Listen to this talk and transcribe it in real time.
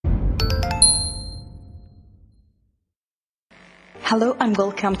Hello and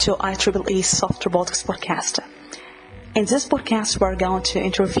welcome to IEEE Soft Robotics Podcast. In this podcast, we're going to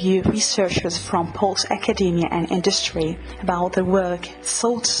interview researchers from both academia and industry about their work,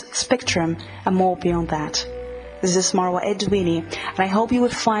 thoughts, spectrum, and more beyond that. This is Marwa Edwini, and I hope you will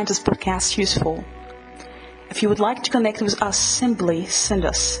find this podcast useful. If you would like to connect with us, simply send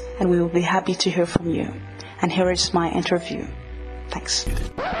us, and we will be happy to hear from you. And here is my interview. Thanks.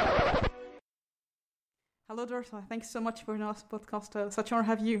 Hello, Dorotha. Thanks so much for this podcast. Such an honor to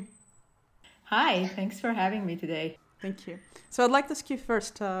have you. Hi, thanks for having me today. Thank you. So I'd like to ask you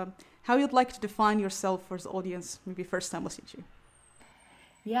first, how you'd like to define yourself for the audience, maybe first time listening to you.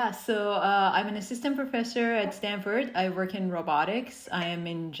 Yeah, so I'm an assistant professor at Stanford. I work in robotics. I am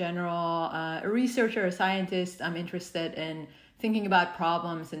in general a researcher, a scientist. I'm interested in thinking about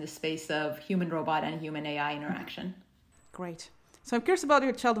problems in the space of human-robot and human-AI interaction. Great. So I'm curious about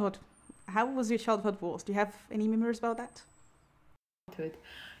your childhood. How was your childhood? Do you have any memories about that?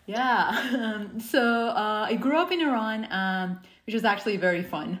 Yeah, so I grew up in Iran, which was actually very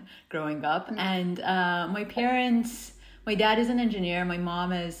fun growing up. And my dad is an engineer, my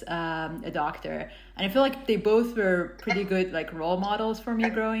mom is a doctor. And I feel like they both were pretty good role models for me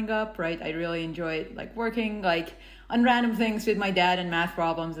growing up, right? I really enjoyed working on random things with my dad and math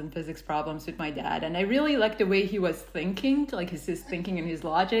problems and physics problems with my dad. And I really liked the way he was thinking, his thinking and his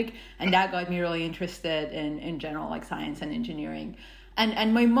logic. And that got me really interested in general, science and engineering.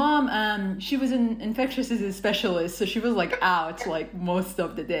 And my mom, she was an infectious disease specialist, so she was out most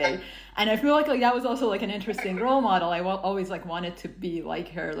of the day. And I feel like that was also an interesting role model. I always wanted to be like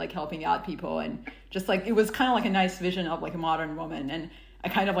her, helping out people, and just it was kind of a nice vision of a modern woman. And I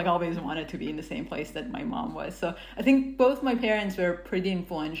kind of always wanted to be in the same place that my mom was. So I think both my parents were pretty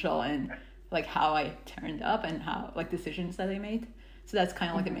influential in how I turned up and how decisions that I made. So that's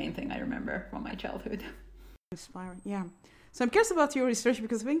kind of the main thing I remember from my childhood. Inspiring, yeah. So I'm curious about your research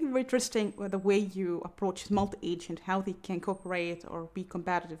because I think it's very interesting the way you approach multi-agent, how they can cooperate or be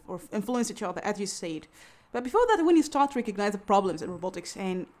competitive or influence each other, as you said. But before that, when you start to recognize the problems in robotics,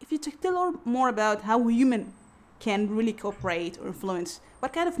 and if you tell more about how human can really cooperate or influence,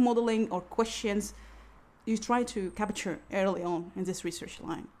 what kind of modeling or questions you try to capture early on in this research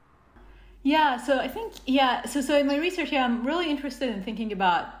line? Yeah, so I think, so in my research, I'm really interested in thinking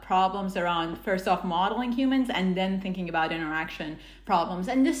about problems around, first off, modeling humans, and then thinking about interaction problems.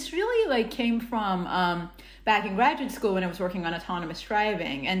 And this really came from back in graduate school when I was working on autonomous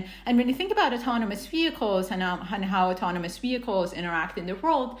driving. And when you think about autonomous vehicles and how autonomous vehicles interact in the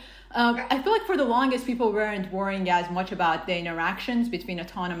world, I feel for the longest people weren't worrying as much about the interactions between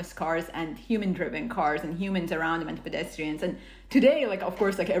autonomous cars and human-driven cars and humans around them and pedestrians. And today, of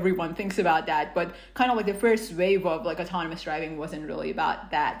course, everyone thinks about that, but kind of the first wave of autonomous driving wasn't really about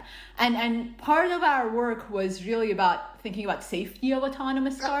that. And part of our work was really about thinking about safety of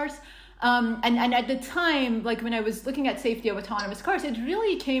autonomous cars. And at the time, when I was looking at safety of autonomous cars, it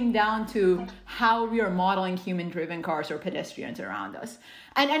really came down to how we are modeling human-driven cars or pedestrians around us.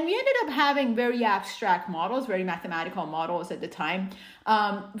 And we ended up having very abstract models, very mathematical models at the time,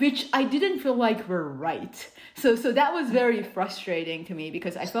 which I didn't feel were right. So that was very frustrating to me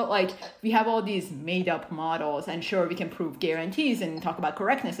because I felt we have all these made-up models, and sure, we can prove guarantees and talk about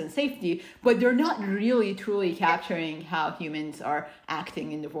correctness and safety, but they're not really truly capturing how humans are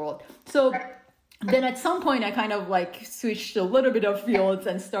acting in the world. So then at some point, I kind of switched a little bit of fields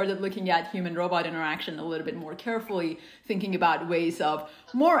and started looking at human-robot interaction a little bit more carefully, thinking about ways of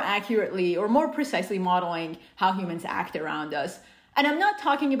more accurately or more precisely modeling how humans act around us. And I'm not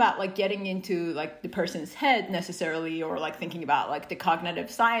talking about getting into the person's head necessarily, or thinking about the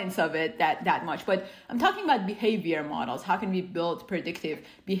cognitive science of it that much, but I'm talking about behavior models. How can we build predictive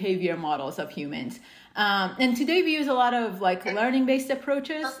behavior models of humans? And today we use a lot of learning-based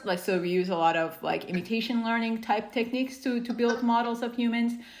approaches. So we use a lot of imitation learning type techniques to build models of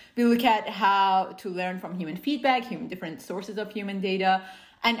humans. We look at how to learn from human feedback, different sources of human data.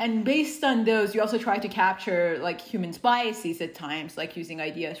 And based on those, you also try to capture humans' biases at times, using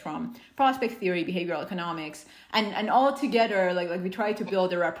ideas from prospect theory, behavioral economics, and all together, we try to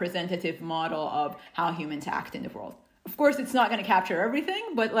build a representative model of how humans act in the world. Of course, it's not going to capture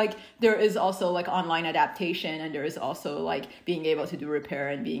everything, but there is also online adaptation, and there is also being able to do repair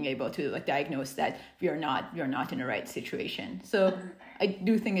and being able to diagnose that you're not in the right situation. So I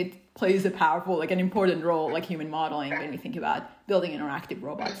do think it plays a powerful, an important role, human modeling, when we think about building interactive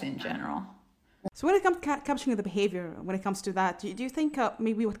robots in general. So when it comes to capturing the behavior, when it comes to that, do you think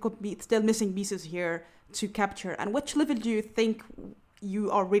maybe what could be still missing pieces here to capture? And which level do you think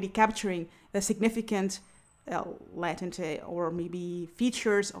you are really capturing the significant latent or maybe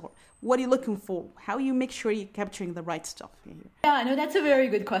features, or what are you looking for? How you make sure you're capturing the right stuff here? Yeah, no, that's a very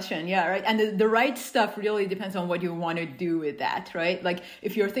good question. Yeah, right. And the right stuff really depends on what you want to do with that, right? Like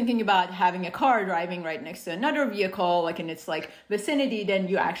if you're thinking about having a car driving right next to another vehicle, like in its like vicinity, then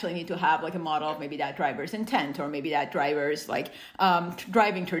you actually need to have like a model of maybe that driver's intent or maybe that driver's like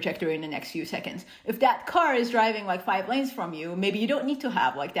driving trajectory in the next few seconds. If that car is driving like 5 lanes from you, maybe you don't need to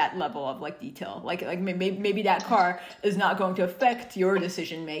have like that level of like detail. Like maybe that car is not going to affect your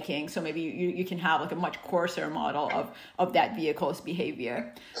decision making. So maybe you can have like a much coarser model of that vehicle's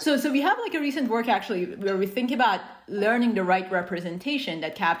behavior. So we have like a recent work actually where we think about learning the right representation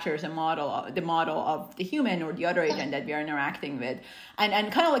that captures the model of the human or the other agent that we are interacting with.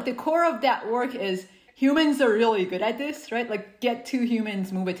 And kind of like the core of that work is humans are really good at this, right? Like get 2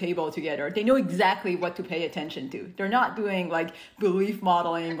 humans move a table together. They know exactly what to pay attention to. They're not doing like belief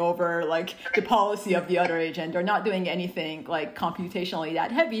modeling over like the policy of the other agent. They're not doing anything like computationally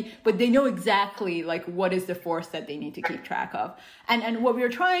that heavy, but they know exactly like what is the force that they need to keep track of. And what we're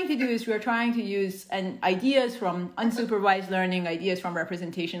trying to do is we're trying to use ideas from unsupervised learning, ideas from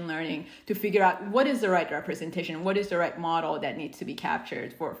representation learning to figure out what is the right representation, what is the right model that needs to be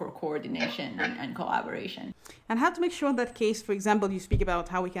captured for coordination and collaboration. And how to make sure in that case, for example, you speak about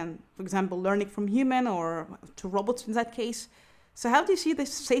how we can, for example, learning from human or to robots in that case. So how do you see the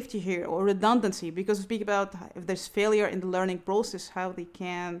safety here or redundancy? Because we speak about if there's failure in the learning process, how they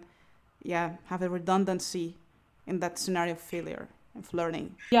can have a redundancy in that scenario of failure of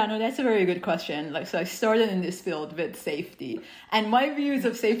learning. Yeah, no, that's a very good question. Like, so I started in this field with safety, and my views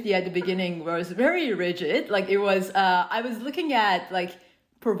of safety at the beginning was very rigid. Like it was, I was looking at like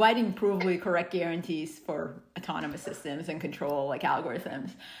providing provably correct guarantees for autonomous systems and control like algorithms.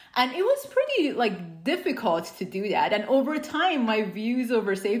 And it was pretty like difficult to do that. And over time, my views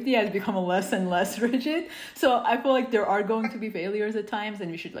over safety has become less and less rigid. So I feel like there are going to be failures at times,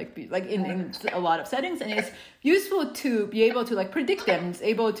 and we should like be like in a lot of settings. And it's useful to be able to like predict them.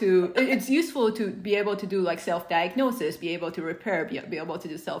 It's useful to be able to do like self-diagnosis, be able to repair, be able to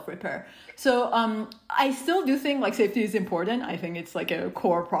do self-repair. So I still do think like safety is important. I think it's like a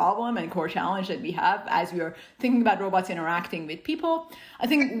core problem and core challenge that we have as we are thinking about robots interacting with people. I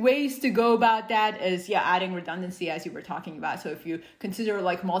think ways to go about that is adding redundancy, as you were talking about. So if you consider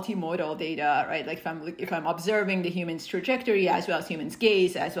like multimodal data, right? Like if I'm observing the human's trajectory as well as human's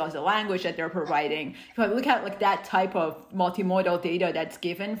gaze, as well as the language that they're providing, if I look at like that type of multimodal data that's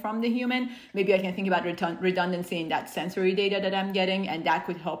given from the human, maybe I can think about redundancy in that sensory data that I'm getting, and that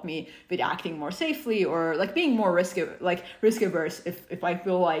could help me with acting more safely or like being more risk averse if I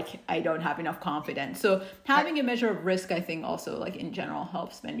feel like I don't have enough confidence. So having a measure of risk, I think also like in general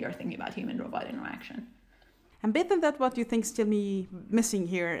helps when you're thinking about human-robot interaction. And based on that, what do you think still missing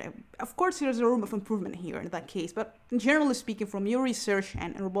here? Of course, there's a room of improvement here in that case, but generally speaking, from your research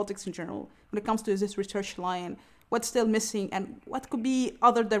and robotics in general, when it comes to this research line, what's still missing and what could be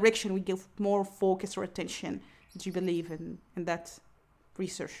other direction we give more focus or attention, do you believe in that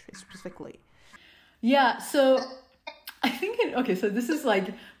research specifically? Yeah, so I think, so this is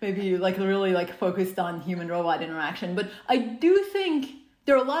like maybe like really like focused on human-robot interaction, but I do think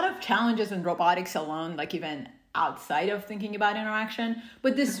there are a lot of challenges in robotics alone, like even outside of thinking about interaction.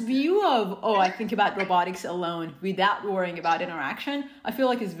 But this view of, I think about robotics alone without worrying about interaction, I feel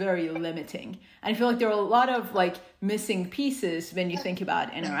like is very limiting. And I feel like there are a lot of like missing pieces when you think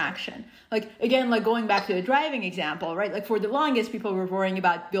about interaction. Like, again, like going back to the driving example, right? Like for the longest, people were worrying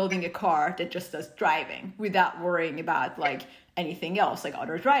about building a car that just does driving without worrying about like anything else, like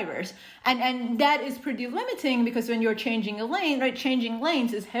other drivers. And that is pretty limiting because when you're changing a lane, right, changing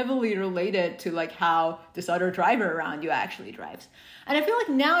lanes is heavily related to like how this other driver around you actually drives. And I feel like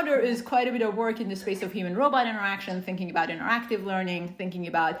now there is quite a bit of work in the space of human-robot interaction, thinking about interactive learning, thinking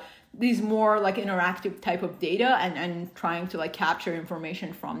about these more like interactive type of data and trying to like capture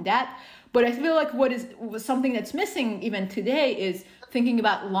information from that. But I feel like what is something that's missing even today is thinking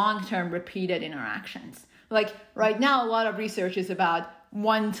about long-term repeated interactions. Like right now, a lot of research is about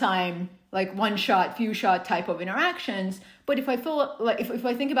one-time, like one-shot, few-shot type of interactions. But if I feel like if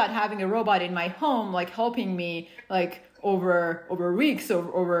I think about having a robot in my home, like helping me, like over weeks,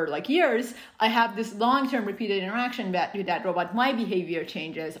 over like years, I have this long-term repeated interaction with that robot. My behavior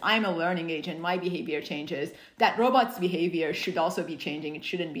changes. I'm a learning agent. My behavior changes. That robot's behavior should also be changing. It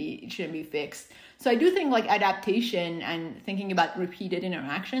shouldn't be fixed. So I do think like adaptation and thinking about repeated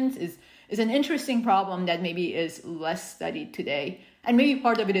interactions is an interesting problem that maybe is less studied today. And maybe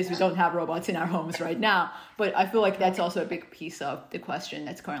part of it is we don't have robots in our homes right now, but I feel like that's also a big piece of the question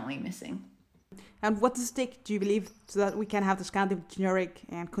that's currently missing. And what does it take, do you believe, so that we can have this kind of generic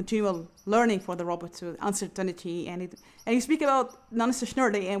and continual learning for the robot to uncertainty? And you speak about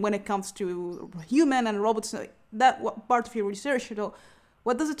non-stationarity, and when it comes to human and robots, that part of your research,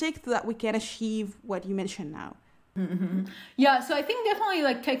 what does it take so that we can achieve what you mentioned now? Mm-hmm. Yeah, so I think definitely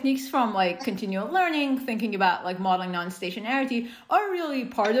like techniques from like continual learning, thinking about like modeling non-stationarity are really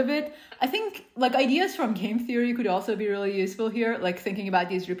part of it. I think like ideas from game theory could also be really useful here, like thinking about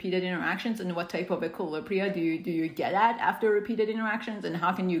these repeated interactions and what type of equilibria do you get at after repeated interactions, and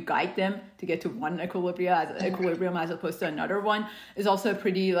how can you guide them to get to one equilibrium as opposed to another one is also a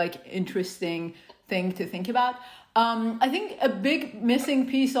pretty like interesting thing to think about. I think a big missing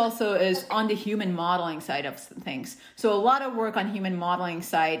piece also is on the human modeling side of things. So a lot of work on human modeling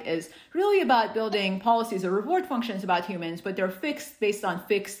side is really about building policies or reward functions about humans, but they're fixed based on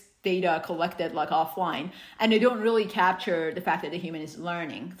fixed data collected like offline, and they don't really capture the fact that the human is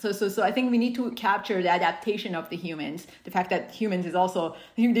learning. So I think we need to capture the adaptation of the humans, the fact that humans is also,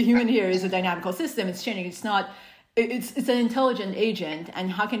 the human here is a dynamical system, it's changing, it's an intelligent agent,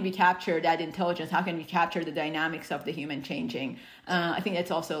 and how can we capture that intelligence? How can we capture the dynamics of the human changing? I think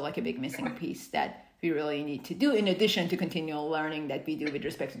that's also like a big missing piece that we really need to do, in addition to continual learning that we do with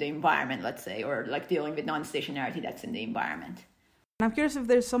respect to the environment, let's say, or like dealing with non-stationarity that's in the environment. I'm curious if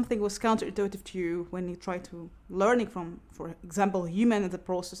there's something was counterintuitive to you when you try to learning from, for example, human in the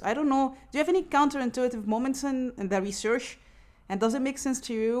process. I don't know. Do you have any counterintuitive moments in the research? And does it make sense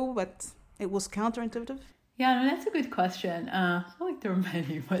to you, but it was counterintuitive? Yeah, no, that's a good question. I feel like there are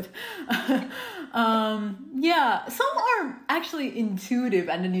many, but yeah, some are actually intuitive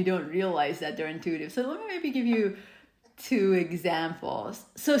and then you don't realize that they're intuitive. So let me maybe give you two examples.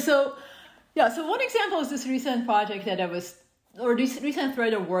 So one example is this recent project that this recent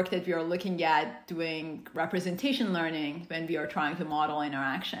thread of work that we are looking at doing representation learning when we are trying to model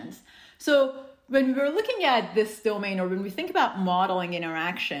interactions. So when we were looking at this domain, or when we think about modeling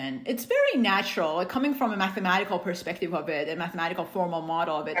interaction, it's very natural, like coming from a mathematical perspective of it, a mathematical formal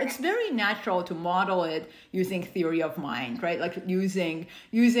model of it, it's very natural to model it using theory of mind, right? Like using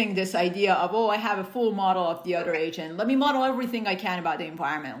this idea of, I have a full model of the other agent. Let me model everything I can about the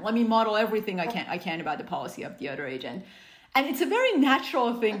environment. Let me model everything I can about the policy of the other agent. And it's a very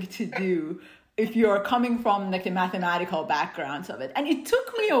natural thing to do if you're coming from like the mathematical backgrounds of it. And it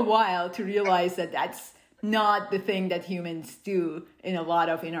took me a while to realize that that's not the thing that humans do in a lot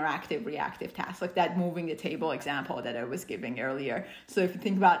of interactive reactive tasks, like that moving the table example that I was giving earlier. So if you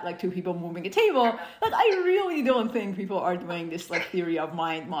think about like two people moving a table, like I really don't think people are doing this like theory of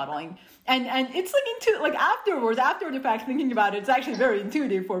mind modeling. And it's like afterwards, after the fact, thinking about it, it's actually very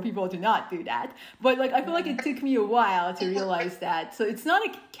intuitive for people to not do that. But like I feel like it took me a while to realize that. So it's not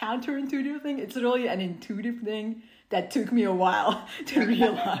a counterintuitive thing, it's really an intuitive thing that took me a while to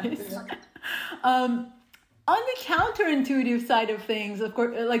realize. On the counterintuitive side of things, of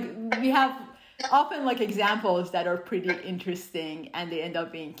course, like we have often like examples that are pretty interesting and they end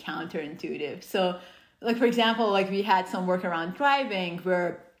up being counterintuitive. So like, for example, like we had some work around driving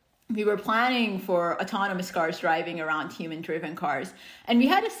where we were planning for autonomous cars driving around human-driven cars. And we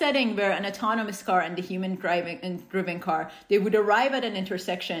had a setting where an autonomous car and the human-driven car, they would arrive at an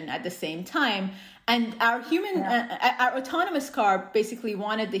intersection at the same time. And our autonomous car basically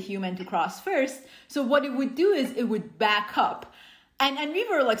wanted the human to cross first. So what it would do is it would back up. And we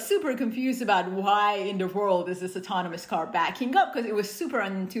were like super confused about why in the world is this autonomous car backing up, because it was super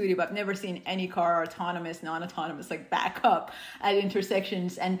unintuitive. I've never seen any car, autonomous, non-autonomous, like back up at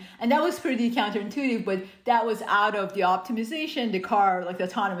intersections. And that was pretty counterintuitive, but that was out of the optimization. The car, like the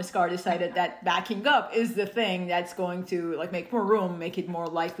autonomous car, decided that backing up is the thing that's going to like make more room, make it more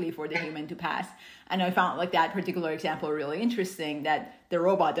likely for the human to pass. And I found like that particular example really interesting, that the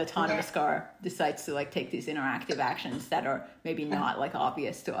robot, the autonomous car, decides to like take these interactive actions that are maybe not like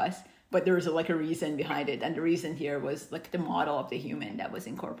obvious to us, but there was like a reason behind it. And the reason here was like the model of the human that was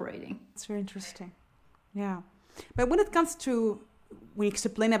incorporating. It's very interesting. Yeah. But when it comes to, we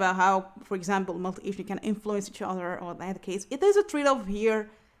explain about how, for example, multi-agent can influence each other, or in that case, it is a trade-off here.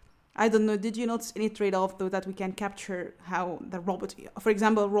 I don't know, did you notice any trade-off though that we can capture how the robot, for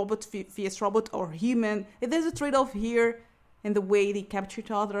example, robot vs robot or human, if there's a trade-off here in the way they capture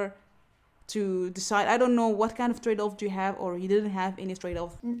each other to decide, I don't know, what kind of trade-off do you have, or you didn't have any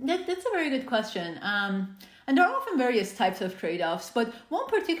trade-off? That's a very good question. And there are often various types of trade-offs, but one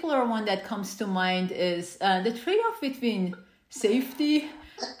particular one that comes to mind is the trade-off between safety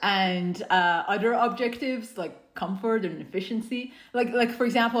and other objectives like comfort and efficiency. Like for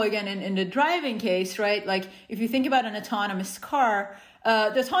example, again, in the driving case, right? Like if you think about an autonomous car,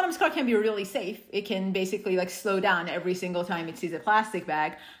 the autonomous car can be really safe. It can basically like slow down every single time it sees a plastic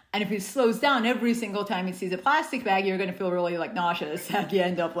bag. And if it slows down every single time it sees a plastic bag, you're going to feel really like nauseous at the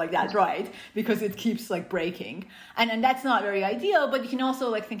end of like that ride because it keeps like braking. And that's not very ideal, but you can also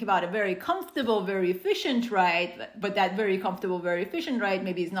like think about a very comfortable, very efficient ride, but that very comfortable, very efficient ride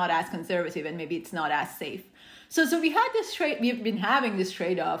maybe is not as conservative and maybe it's not as safe. So we've been having this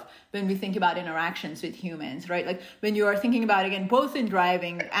trade-off when we think about interactions with humans, right? Like when you are thinking about, again, both in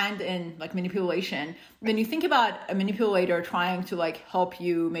driving and in like manipulation, when you think about a manipulator trying to like help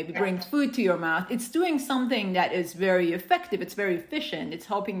you maybe bring food to your mouth, it's doing something that is very effective. It's very efficient. It's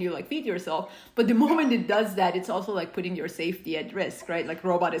helping you like feed yourself. But the moment it does that, it's also like putting your safety at risk, right? Like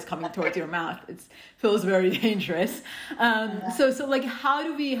robot is coming towards your mouth. It feels very dangerous. So like how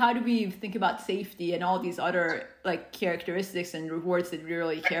do we think about safety and all these other like characteristics and rewards that we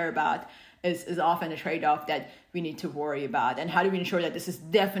really care about is often a trade-off that we need to worry about. And how do we ensure that this is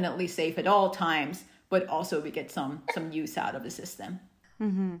definitely safe at all times, but also we get some use out of the system?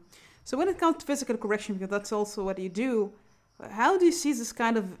 Mm-hmm. So when it comes to physical correction, because that's also what you do, how do you see this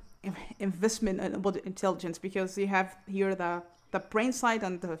kind of investment in body intelligence? Because you have here the brain side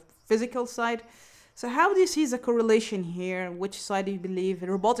and the physical side. So how do you see the correlation here? Which side do you believe in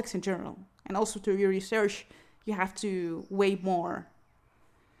robotics in general? And also to your research, you have to weigh more.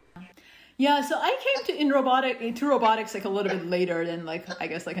 Yeah, so I came to robotics like a little bit later than like I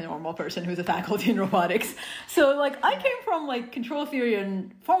guess like a normal person who's a faculty in robotics. So like I came from like control theory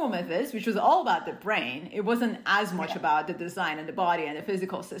and formal methods, which was all about the brain. It wasn't as much about the design and the body and the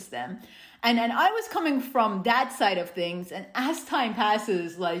physical system. And I was coming from that side of things, and as time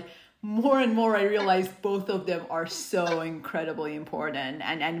passes, like more and more I realized both of them are so incredibly important,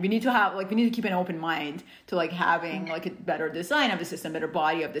 and we need to keep an open mind to like having like a better design of the system, better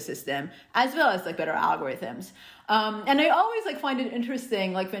body of the system, as well as like better algorithms. And I always like find it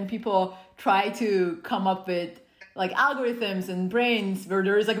interesting like when people try to come up with like algorithms and brains where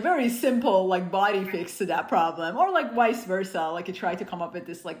there is like a very simple like body fix to that problem, or like vice versa, like you try to come up with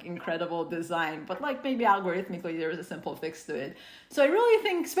this like incredible design, but like maybe algorithmically there is a simple fix to it. So I really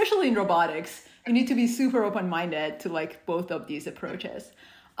think, especially in robotics, you need to be super open-minded to like both of these approaches.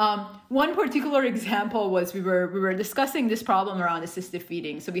 One particular example was we were discussing this problem around assistive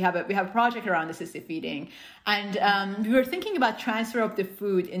feeding. So we have a project around assistive feeding, and we were thinking about transfer of the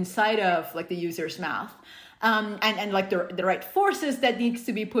food inside of like the user's mouth. And like the right forces that needs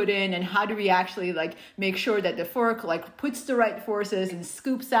to be put in, and how do we actually like make sure that the fork like puts the right forces and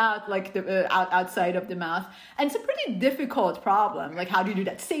scoops out like the outside of the mouth. And it's a pretty difficult problem. Like how do you do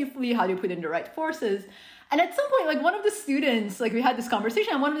that safely? How do you put in the right forces? And at some point, like one of the students, like we had this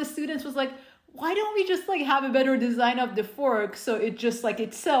conversation, and one of the students was like, why don't we just like have a better design of the fork so it just like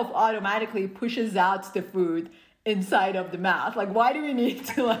itself automatically pushes out the food inside of the mouth? Like why do we need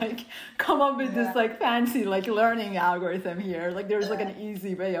to like come up with this like fancy like learning algorithm here? Like there's like an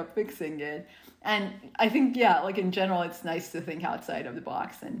easy way of fixing it. And I think like in general it's nice to think outside of the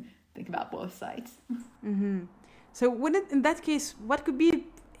box and think about both sides. Mm-hmm. So in that case, what could be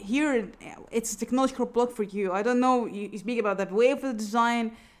here? It's a technological block for you. I don't know, you speak about that way of the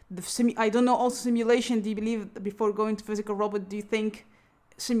design, I don't know, also simulation. Do you believe before going to physical robot, do you think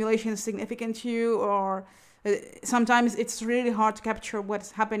simulation is significant to you, or sometimes it's really hard to capture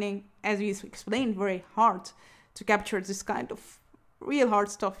what's happening, as you explained, very hard to capture this kind of real hard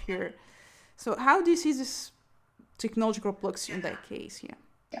stuff here. So how do you see this technological blocks in that case?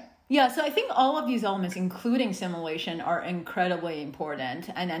 Yeah, so I think all of these elements, including simulation, are incredibly important.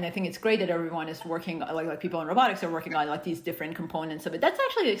 And I think it's great that everyone is working, like people in robotics are working on like these different components of it. That's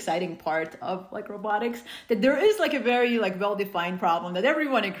actually the exciting part of like robotics, that there is like a very like well-defined problem that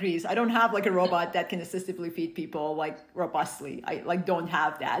everyone agrees. I don't have like a robot that can assistively feed people like robustly. I like don't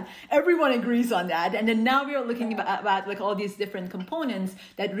have that. Everyone agrees on that. And then now we are looking about like all these different components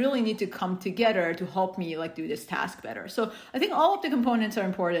that really need to come together to help me like do this task better. So I think all of the components are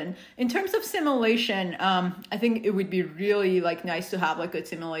important. In terms of simulation, I think it would be really like nice to have like good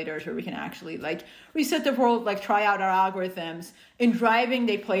simulators where we can actually like reset the world, like try out our algorithms. In driving,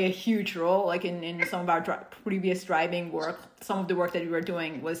 they play a huge role. Like in some of our previous driving work, some of the work that we were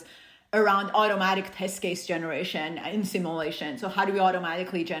doing was around automatic test case generation in simulation. So how do we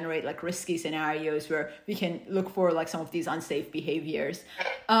automatically generate like risky scenarios where we can look for like some of these unsafe behaviors?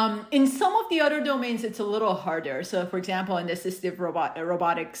 In some of the other domains, it's a little harder. So for example, in the assistive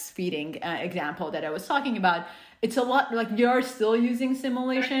robotics feeding example that I was talking about, it's a lot like we are still using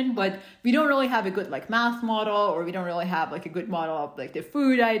simulation, but we don't really have a good like math model, or we don't really have like a good model of like the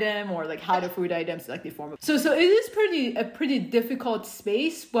food item, or like how the food items like the form of. So it is a pretty difficult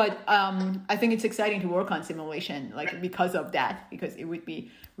space, but I think it's exciting to work on simulation like because of that, because it would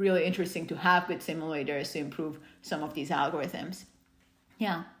be really interesting to have good simulators to improve some of these algorithms.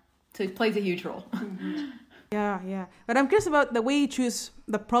 Yeah, so it plays a huge role. Yeah. But I'm curious about the way you choose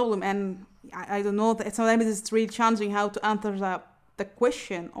the problem, and I don't know, that sometimes it's really challenging how to answer the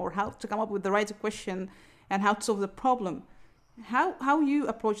question, or how to come up with the right question and how to solve the problem. How you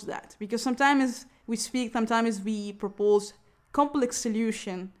approach that? Because sometimes we speak, sometimes we propose complex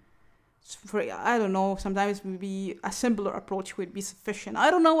solution. For, I don't know, sometimes maybe a simpler approach would be sufficient.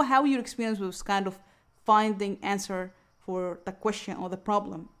 I don't know how your experience was kind of finding answer for the question or the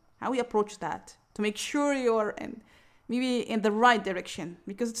problem. How you approach that to make sure you're maybe in the right direction,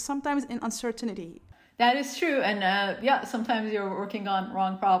 because it's sometimes in uncertainty. That is true, and sometimes you're working on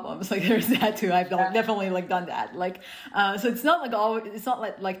wrong problems. Like there's that too. I've definitely like done that. Like, so it's not like always. It's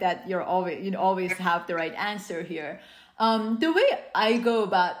not like that. You always have the right answer here. The way I go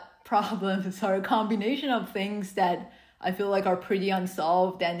about problems are a combination of things that I feel like are pretty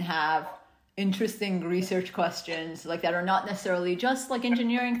unsolved and have interesting research questions, like that are not necessarily just like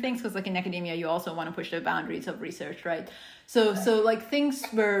engineering things, because like in academia you also want to push the boundaries of research, right? So like things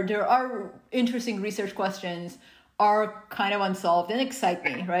where there are interesting research questions are kind of unsolved and excite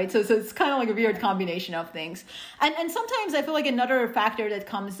me, right? So it's kind of like a weird combination of things. And sometimes I feel like another factor that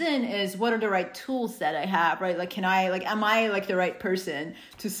comes in is what are the right tools that I have, right? Like am I like the right person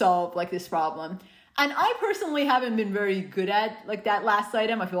to solve like this problem? And I personally haven't been very good at like that last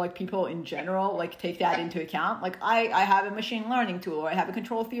item. I feel like people in general like take that into account. Like I have a machine learning tool, or I have a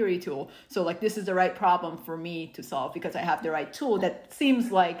control theory tool. So like this is the right problem for me to solve because I have the right tool that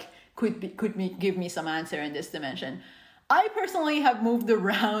seems like could give me some answer in this dimension. I personally have moved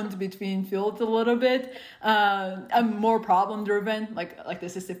around between fields a little bit. I'm more problem driven. Like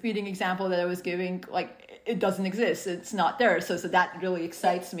this is the feeding example that I was giving. Like it doesn't exist. It's not there. So that really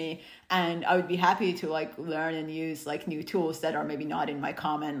excites me. And I would be happy to like learn and use like new tools that are maybe not in my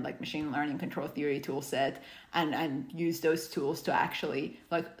common like machine learning control theory tool set, and use those tools to actually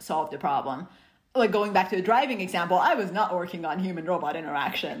like solve the problem. Like going back to the driving example, I was not working on human-robot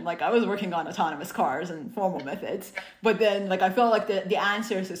interaction. Like I was working on autonomous cars and formal methods. But then like I felt like the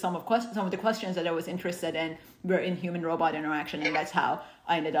answers to some of the questions that I was interested in were in human-robot interaction. And that's how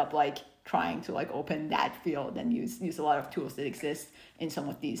I ended up like trying to like open that field and use a lot of tools that exist in some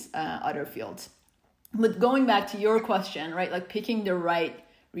of these other fields. But going back to your question, right, like picking the right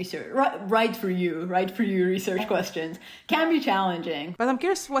research, right for you research questions can be challenging. But I'm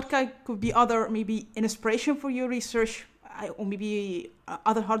curious, what could be other maybe inspiration for your research, or maybe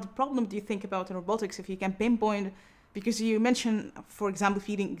other hard problem do you think about in robotics, if you can pinpoint? Because you mentioned, for example,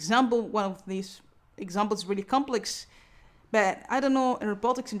 feeding example, one of these examples is really complex, but I don't know in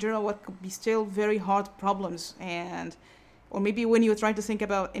robotics in general what could be still very hard problems, or maybe when you were trying to think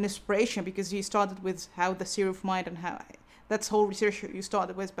about inspiration, because you started with how the theory of mind and how that's whole research you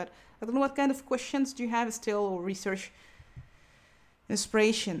started with, but I don't know what kind of questions do you have still, or research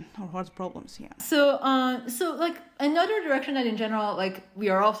inspiration or hard problems. Yeah. So like another direction that in general like we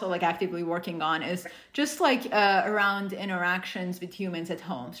are also like actively working on is just like around interactions with humans at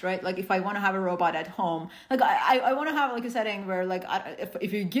homes, right? Like if I want to have a robot at home, like I want to have like a setting where like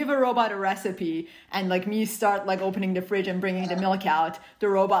if you give a robot a recipe and like me start like opening the fridge and bringing the milk out, the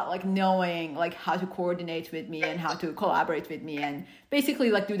robot like knowing like how to coordinate with me and how to collaborate with me and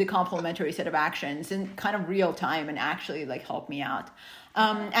basically like do the complementary set of actions in kind of real time and actually like help me out.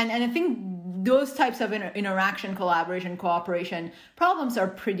 And I think those types of interaction, collaboration, cooperation problems are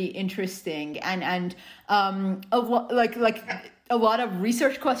pretty interesting, and a lot of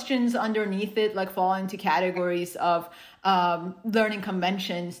research questions underneath it like fall into categories of learning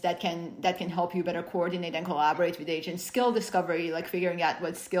conventions that can help you better coordinate and collaborate with agents, skill discovery, like figuring out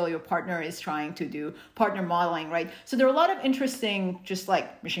what skill your partner is trying to do, partner modeling, right? So there are a lot of interesting just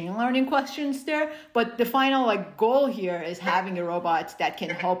like machine learning questions there, but the final like goal here is having a robot that can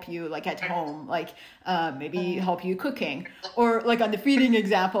help you like at home, like maybe help you cooking, or like on the feeding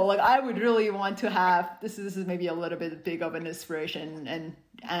example, like I would really want to have, this is maybe a little bit big of an inspiration and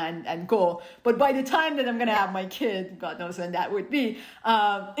goal, but by the time that I'm going to have my kid, God knows when that would be,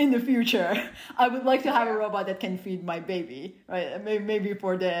 in the future, I would like to have a robot that can feed my baby, right? Maybe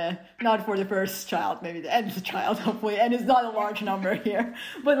not for the first child, maybe the nth child, hopefully, and it's not a large number here,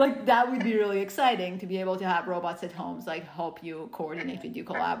 but like that would be really exciting to be able to have robots at homes, like help you, coordinate with you,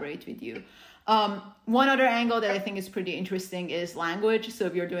 collaborate with you. One other angle that I think is pretty interesting is language. So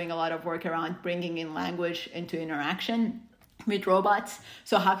if you're doing a lot of work around bringing in language into interaction with robots,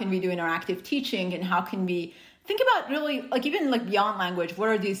 so how can we do interactive teaching, and how can we think about really like even like beyond language, what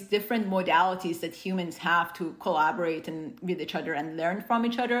are these different modalities that humans have to collaborate and with each other and learn from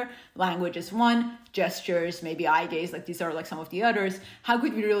each other? Language is one, gestures, maybe eye gaze, like these are like some of the others. How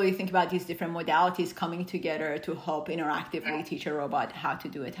could we really think about these different modalities coming together to help interactively teach a robot how to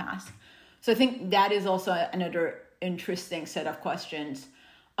do a task? So I think that is also another interesting set of questions.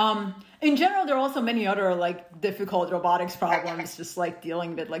 In general, there are also many other like difficult robotics problems, just like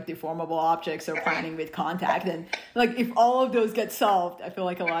dealing with like deformable objects or planning with contact. And like if all of those get solved, I feel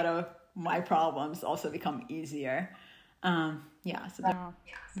like a lot of my problems also become easier.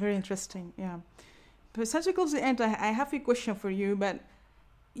 Very interesting. Yeah. But since we close the end, I have a question for you, but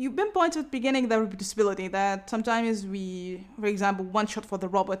you've been pointed at the beginning the reproducibility that sometimes we, for example, one shot for the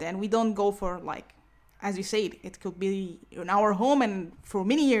robot and we don't go for like, as you said, it could be in our home and for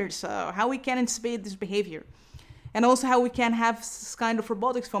many years, how we can anticipate this behavior. And also how we can have this kind of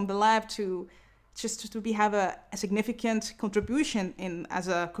robotics from the lab to just to have a significant contribution in as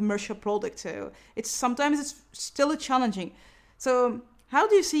a commercial product. So sometimes it's still challenging. So how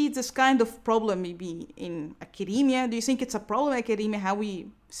do you see this kind of problem maybe in academia? Do you think it's a problem in academia? How we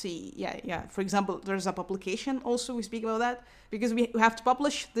see, for example, there's a publication also, we speak about that, because we have to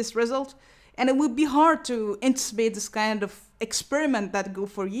publish this result. And it would be hard to anticipate this kind of experiment that go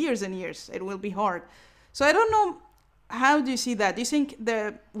for years and years. It will be hard. So I don't know, how do you see that? Do you think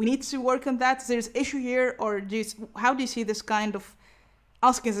that we need to work on that? There's issue here, or how do you see this kind of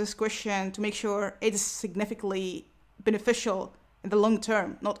asking this question to make sure it is significantly beneficial in the long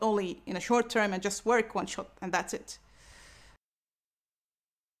term, not only in a short term and just work one shot and that's it?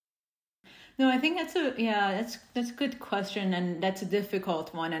 No, I think that's a good question, and that's a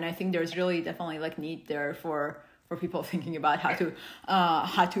difficult one. And I think there's really definitely like need there for people thinking about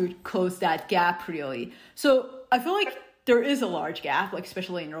how to close that gap really. So I feel like there is a large gap, like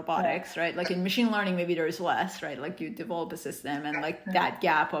especially in robotics, right? Like in machine learning, maybe there's less, right? Like you develop a system and like that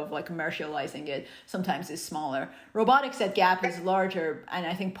gap of like commercializing it sometimes is smaller. Robotics, that gap is larger. And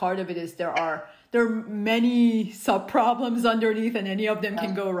I think part of it is there are many sub problems underneath, and any of them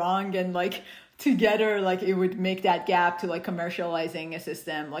can go wrong, and like together, like it would make that gap to like commercializing a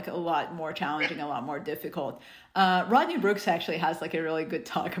system like a lot more challenging, a lot more difficult. Rodney Brooks actually has like a really good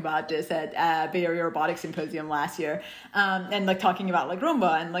talk about this at Bay Area Robotics Symposium last year, and like talking about like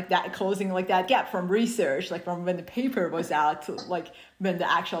Roomba and like that closing like that gap from research, like from when the paper was out to like when the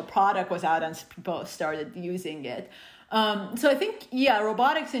actual product was out and people started using it. So I think,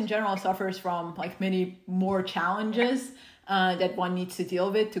 robotics in general suffers from like many more challenges that one needs to deal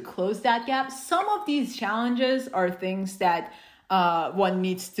with to close that gap. Some of these challenges are things that one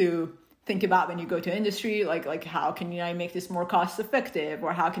needs to think about when you go to industry, like how can I make this more cost effective,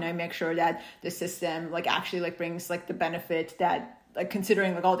 or how can I make sure that the system like actually like brings like the benefit that, like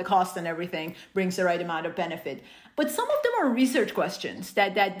considering like all the costs and everything, brings the right amount of benefit. But some of them are research questions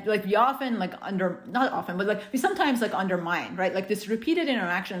that like we often like not often, but like we sometimes like undermine, right? Like this repeated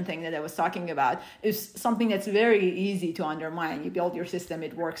interaction thing that I was talking about is something that's very easy to undermine. You build your system,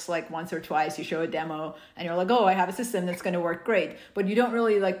 it works like once or twice, you show a demo and you're like, oh, I have a system that's going to work great. But you don't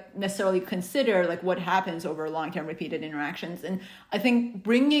really like necessarily consider like what happens over long-term repeated interactions. And I think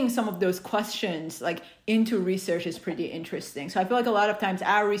bringing some of those questions like into research is pretty interesting. So I feel like a lot of times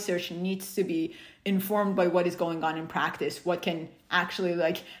our research needs to be informed by what is going on in practice, what can actually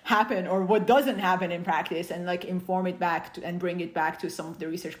like happen or what doesn't happen in practice, and like inform it back to, and bring it back to some of the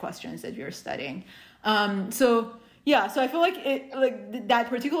research questions that you're studying. So I feel like it, like that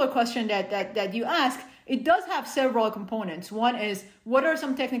particular question that you ask, it does have several components. One is, what are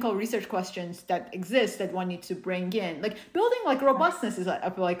some technical research questions that exist that one needs to bring in? Like building like robustness is I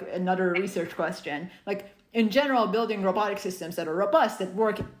feel like another research question. Like in general, building robotic systems that are robust, that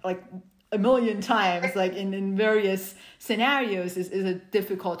work like a million times, like in various scenarios is a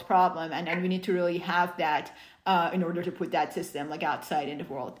difficult problem. And we need to really have that in order to put that system like outside in the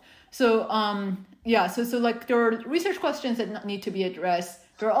world. So, so like there are research questions that need to be addressed.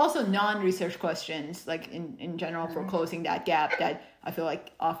 There are also non-research questions, like in general for closing that gap that I feel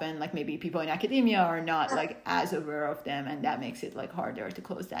like often like maybe people in academia are not like as aware of them. And that makes it like harder to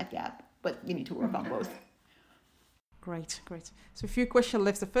close that gap, but you need to work on both. Great. So a few questions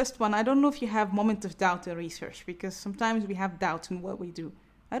left. The first one, I don't know if you have moments of doubt in research, because sometimes we have doubts in what we do.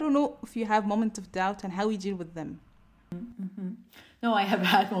 I don't know if you have moments of doubt and how we deal with them. Mm-hmm. No, I have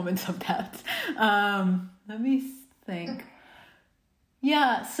had moments of doubt. Let me think.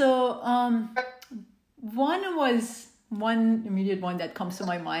 One immediate one that comes to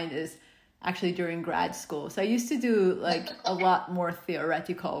my mind is actually during grad school. So I used to do like a lot more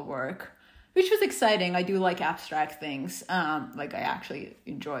theoretical work, which was exciting. I do like abstract things. Like I actually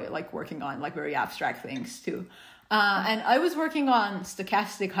enjoy like working on like very abstract things too. And I was working on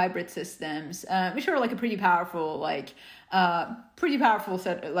stochastic hybrid systems, which are like a pretty powerful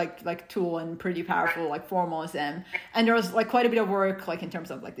set like tool and pretty powerful like formalism. And there was like quite a bit of work like in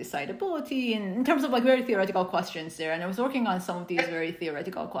terms of like decidability and in terms of like very theoretical questions there. And I was working on some of these very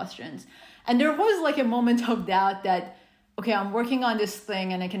theoretical questions. And there was like a moment of doubt that, okay, I'm working on this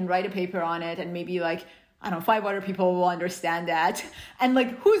thing and I can write a paper on it and maybe like, I don't know, 5 other people will understand that. And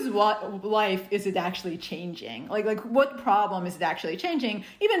like, whose life is it actually changing? Like what problem is it actually changing?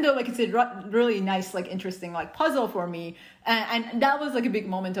 Even though like it's a really nice, like interesting, like puzzle for me. And that was like a big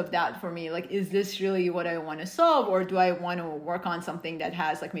moment of doubt for me. Like, is this really what I want to solve? Or do I want to work on something that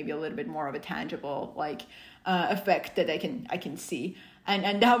has like maybe a little bit more of a tangible, like effect that I can see?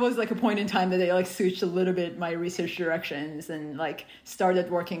 And that was like a point in time that I like switched a little bit my research directions and like started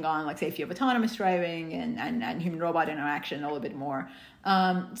working on like safety of autonomous driving and human robot interaction a little bit more.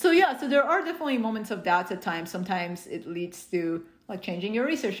 So there are definitely moments of doubts at times. Sometimes it leads to like changing your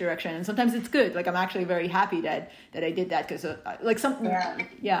research direction, and sometimes it's good. Like I'm actually very happy that I did that because like something.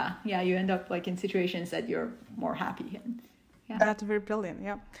 Yeah, you end up like in situations that you're more happy in. Yeah, that's very brilliant.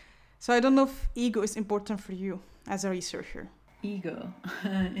 Yeah. So I don't know if ego is important for you as a researcher. Ego.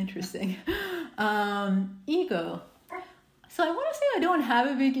 Interesting. Ego. So I want to say I don't have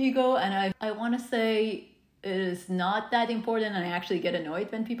a big ego, and I want to say it is not that important, and I actually get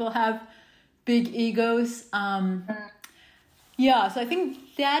annoyed when people have big egos. So I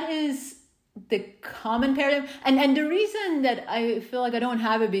think that is the common paradigm. And the reason that I feel like I don't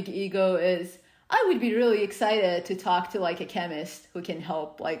have a big ego is I would be really excited to talk to like a chemist who can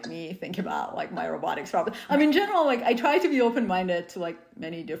help like me think about like my robotics problem. I mean, in general, like I try to be open-minded to like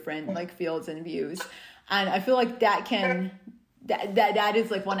many different like fields and views. And I feel like that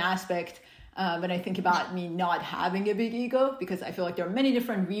is like one aspect when I think about me not having a big ego, because I feel like there are many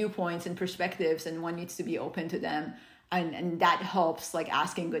different viewpoints and perspectives and one needs to be open to them. And that helps like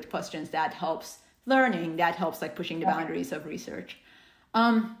asking good questions, that helps learning, that helps like pushing the boundaries of research.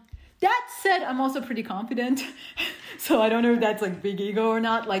 That said, I'm also pretty confident. So I don't know if that's like big ego or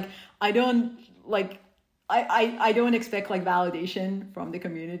not. Like I don't expect like validation from the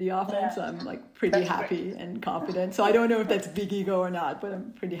community often. So I'm like pretty happy and confident. So I don't know if that's big ego or not, but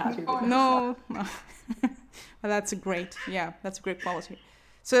I'm pretty happy with it. No. Well, that's a great quality.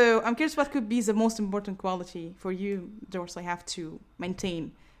 So I'm curious, what could be the most important quality for you, Dorsley, have to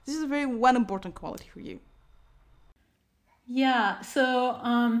maintain? This is a very one important quality for you. Yeah. So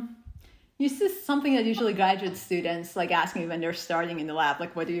this is something that usually graduate students like ask me when they're starting in the lab,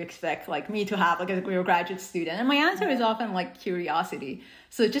 like, what do you expect like me to have like as a graduate student? And my answer is often like curiosity.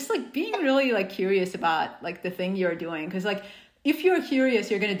 So just like being really like curious about like the thing you're doing. Because like if you're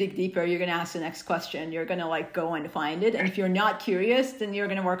curious, you're going to dig deeper. You're going to ask the next question. You're going to like go and find it. And if you're not curious, then you're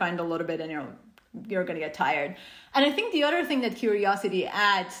going to work on it a little bit and you're going to get tired. And I think the other thing that curiosity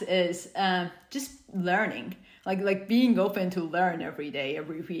adds is just learning. Like being open to learn every day,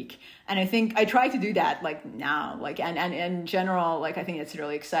 every week. And I think I try to do that like now, like, and in general, like, I think it's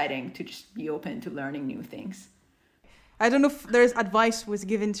really exciting to just be open to learning new things. I don't know if there's advice was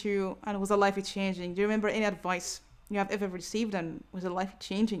given to you and was a life changing. Do you remember any advice you have ever received and was a life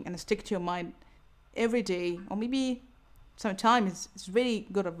changing and stick to your mind every day, or maybe sometimes it's really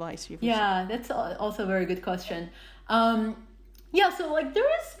good advice you've received? Yeah, that's also a very good question. So like there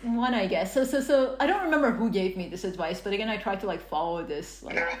is one, I guess. So I don't remember who gave me this advice, but again, I tried to like follow this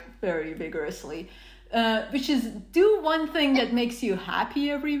like very vigorously, which is do one thing that makes you happy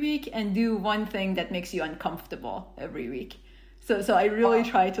every week and do one thing that makes you uncomfortable every week. So I really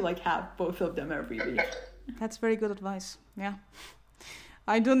try to like have both of them every week. That's very good advice. Yeah.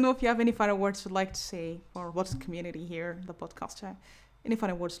 I don't know if you have any final words you'd like to say for what's the community here, the podcast. Any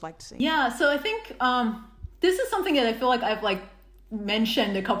final words you'd like to say? Yeah. So I think this is something that I feel like I've like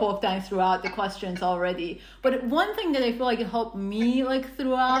mentioned a couple of times throughout the questions already. But one thing that I feel like it helped me like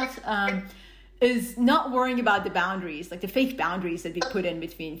throughout is not worrying about the boundaries, like the fake boundaries that we put in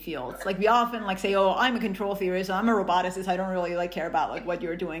between fields. Like we often like say, oh, I'm a control theorist, I'm a roboticist, I don't really like care about like what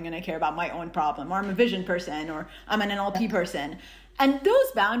you're doing and I care about my own problem, or I'm a vision person, or I'm an NLP person. And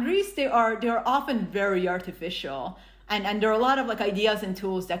those boundaries, they're often very artificial. And there are a lot of like ideas and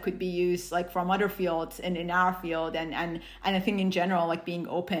tools that could be used like from other fields and in our field. And I think in general, like being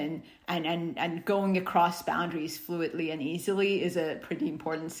open and going across boundaries fluidly and easily is a pretty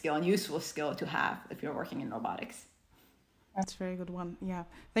important skill and useful skill to have if you're working in robotics. That's a very good one. Yeah.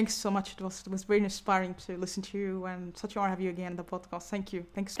 Thanks so much. It was very inspiring to listen to you, and such an honor to have you again on the podcast. Thank you.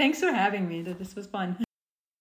 Thanks. Thanks for having me. This was fun.